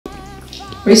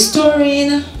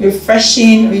Restoring,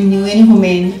 refreshing, renewing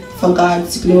women for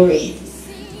God's glory.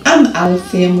 I'm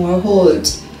Althea Moore-Holt,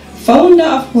 founder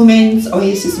of Women's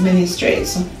Oasis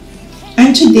Ministries,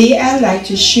 and today I'd like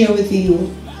to share with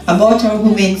you about our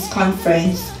Women's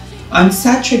Conference on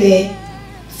Saturday,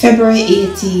 February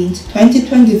 18th,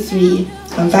 2023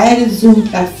 via the Zoom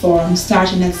platform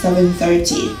starting at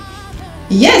 7:30.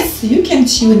 Yes, you can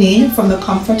tune in from the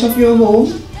comfort of your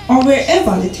home or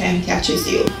wherever the time catches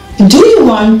you. Do you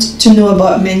want to know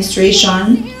about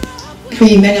menstruation,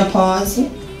 pre-menopause,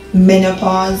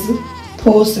 menopause,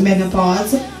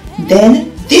 post-menopause?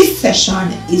 Then this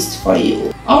session is for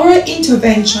you. Our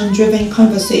intervention-driven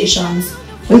conversations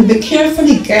will be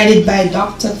carefully guided by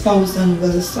Dr.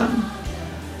 Townsend-Wilson,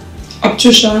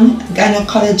 obstetrician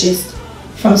gynecologist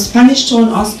from Spanish Town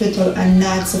Hospital and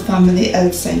Nags Family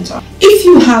Health Center. If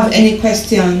you have any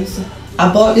questions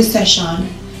about the session,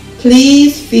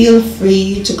 please feel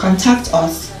free to contact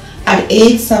us at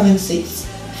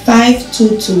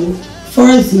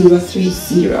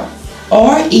 876-522-4030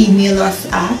 or email us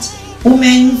at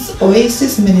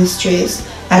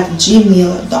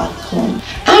womensoasisministries@gmail.com.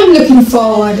 I'm looking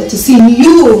forward to seeing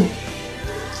you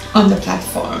on the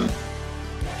platform.